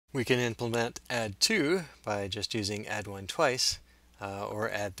We can implement add2 by just using add1 twice, or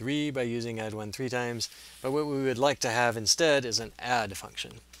add3 by using add1 three times, but what we would like to have instead is an add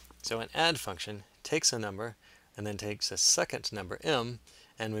function. So an add function takes a number and then takes a second number m,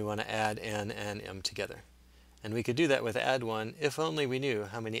 and we want to add n and m together. And we could do that with add1 if only we knew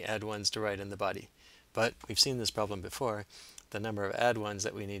how many add1s to write in the body. But we've seen this problem before. The number of add1s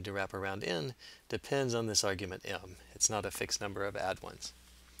that we need to wrap around n depends on this argument m. It's not a fixed number of add1s.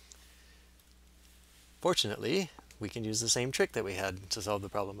 Fortunately, we can use the same trick that we had to solve the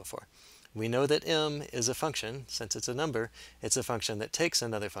problem before. We know that m is a function. Since it's a number, it's a function that takes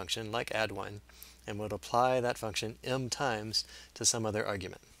another function, like add1, and would apply that function m times to some other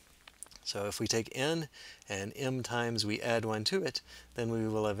argument. So if we take n and m times we add 1 to it, then we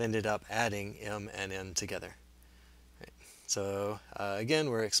will have ended up adding m and n together. Right. So again,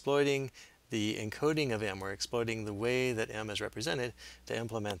 we're exploiting the encoding of m. We're exploiting the way that m is represented to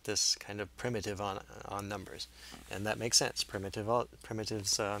implement this kind of primitive on numbers. And that makes sense.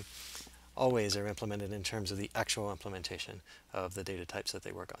 Primitives always are implemented in terms of the actual implementation of the data types that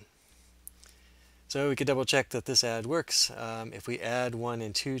they work on. So we could double check that this add works. If we add 1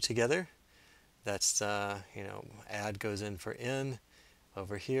 and 2 together, that's, add goes in for n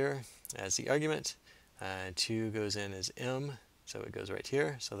over here as the argument, and 2 goes in as m, so it goes right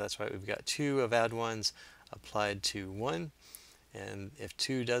here. So that's why we've got 2 of add 1s applied to 1. And if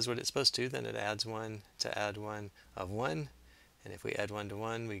 2 does what it's supposed to, then it adds 1 to add 1 of 1. And if we add 1 to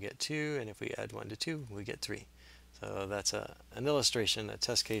 1, we get 2. And if we add 1 to 2, we get 3. So that's an illustration, a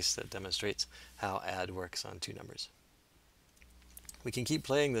test case that demonstrates how add works on two numbers. We can keep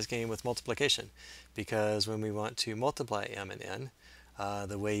playing this game with multiplication, because when we want to multiply m and n,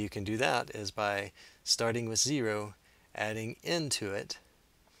 the way you can do that is by starting with 0, adding n to it,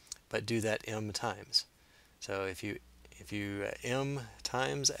 but do that m times. So if you m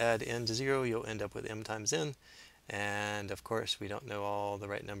times add n to 0, you'll end up with m times n. And of course, we don't know all the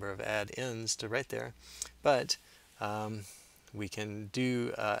right number of add n's to write there, but we can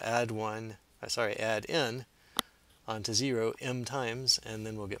do add n onto 0 m times, and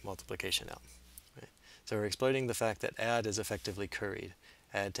then we'll get multiplication out. Right? So we're exploiting the fact that add is effectively curried.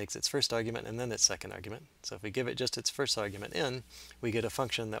 Add takes its first argument and then its second argument. So if we give it just its first argument n, we get a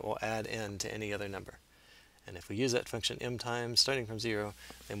function that will add n to any other number. And if we use that function m times starting from 0,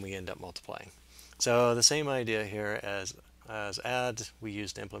 then we end up multiplying. So the same idea here as add, we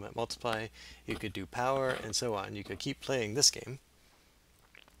use to implement multiply. You could do power and so on. You could keep playing this game.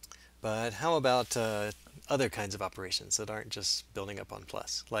 But how about other kinds of operations that aren't just building up on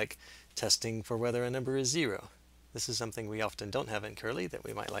plus, like testing for whether a number is 0? This is something we often don't have in curly that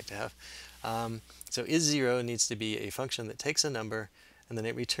we might like to have. So is 0 needs to be a function that takes a number, and then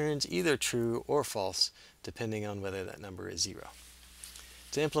it returns either true or false, depending on whether that number is 0.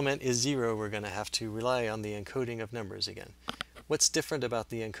 To implement is 0, we're going to have to rely on the encoding of numbers again. What's different about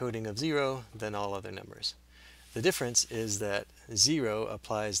the encoding of 0 than all other numbers? The difference is that 0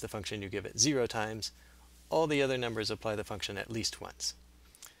 applies the function you give it 0 times. All the other numbers apply the function at least once.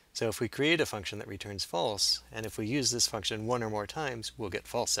 So if we create a function that returns false, and if we use this function one or more times, we'll get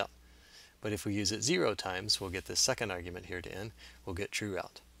false out. But if we use it 0 times, we'll get the second argument here to n, we'll get true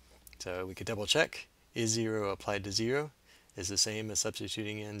out. So we could double check, is 0 applied to 0 is the same as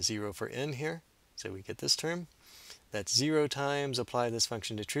substituting in 0 for n here. So we get this term. That's 0 times apply this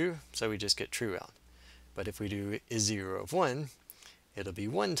function to true, so we just get true out. But if we do is 0 of 1, it'll be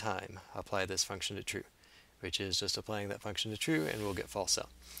 1 time apply this function to true, which is just applying that function to true, and we'll get false out.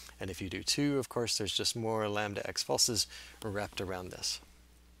 And if you do 2, of course, there's just more lambda x falses wrapped around this.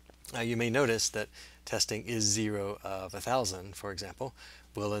 Now you may notice that testing is 0 of 1,000, for example,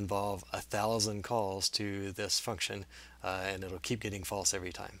 will involve 1,000 calls to this function, and it'll keep getting false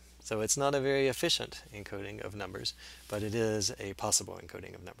every time. So it's not a very efficient encoding of numbers, but it is a possible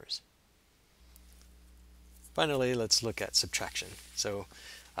encoding of numbers. Finally, let's look at subtraction. So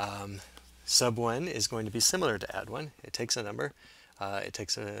sub1 is going to be similar to add1. It takes a number, it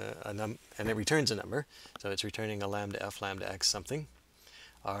takes and it returns a number. So it's returning a lambda f lambda x something.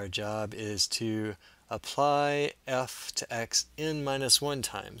 Our job is to apply f to x n minus 1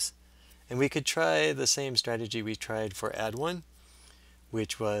 times. And we could try the same strategy we tried for add1,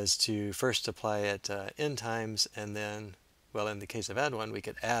 which was to first apply it n times, and then, well, in the case of add1, we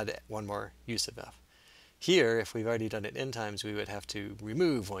could add one more use of f. Here, if we've already done it n times, we would have to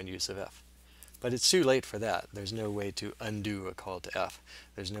remove one use of f. But it's too late for that. There's no way to undo a call to f.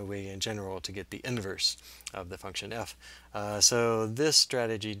 There's no way in general to get the inverse of the function f. So this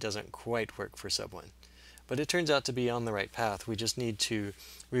strategy doesn't quite work for sub1. But it turns out to be on the right path. We just need to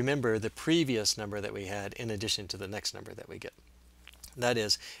remember the previous number that we had in addition to the next number that we get. That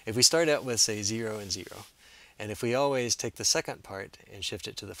is, if we start out with, say, 0 and 0, and if we always take the second part and shift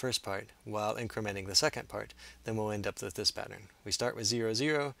it to the first part while incrementing the second part, then we'll end up with this pattern. We start with 0,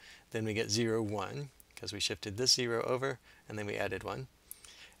 0, then we get 0, 1, because we shifted this 0 over, and then we added 1.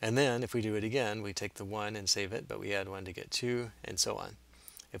 And then, if we do it again, we take the 1 and save it, but we add 1 to get 2, and so on.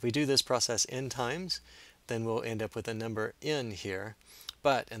 If we do this process n times, then we'll end up with a number n here,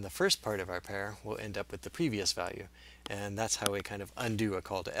 but in the first part of our pair, we'll end up with the previous value, and that's how we kind of undo a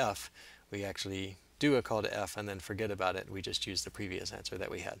call to f. We actually do a call to f and then forget about it. We just use the previous answer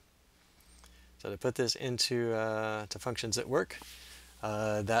that we had. So to put this into to functions that work,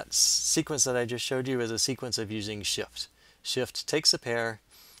 that sequence that I just showed you is a sequence of using shift. Shift takes a pair,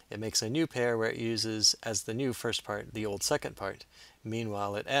 it makes a new pair where it uses as the new first part the old second part.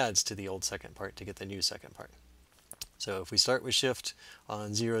 Meanwhile, it adds to the old second part to get the new second part. So if we start with shift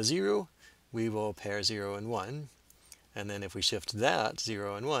on 0, 0, we will pair 0 and 1. And then if we shift that,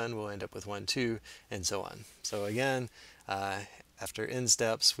 0 and 1, we'll end up with 1, 2, and so on. So again, after n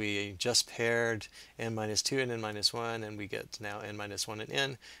steps, we just paired n minus 2 and n minus 1, and we get now n minus 1 and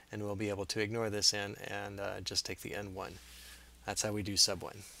n, and we'll be able to ignore this n and just take the n1. That's how we do sub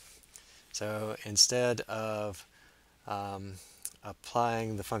 1. So instead of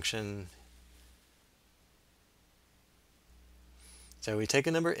applying the function, so we take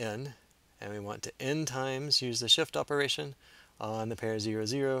a number n, and we want to n times use the shift operation on the pair 0,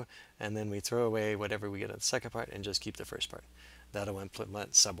 0, and then we throw away whatever we get on the second part and just keep the first part. That'll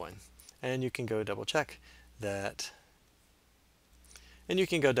implement sub 1. And you can go double check that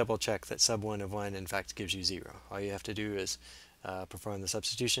sub 1 of 1 in fact gives you 0. All you have to do is perform the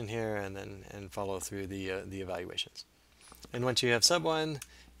substitution here and follow through the evaluations. And once you have sub 1,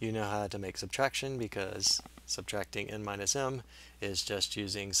 you know how to make subtraction, because subtracting n minus m is just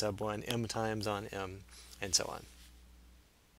using sub 1 m times on m, and so on.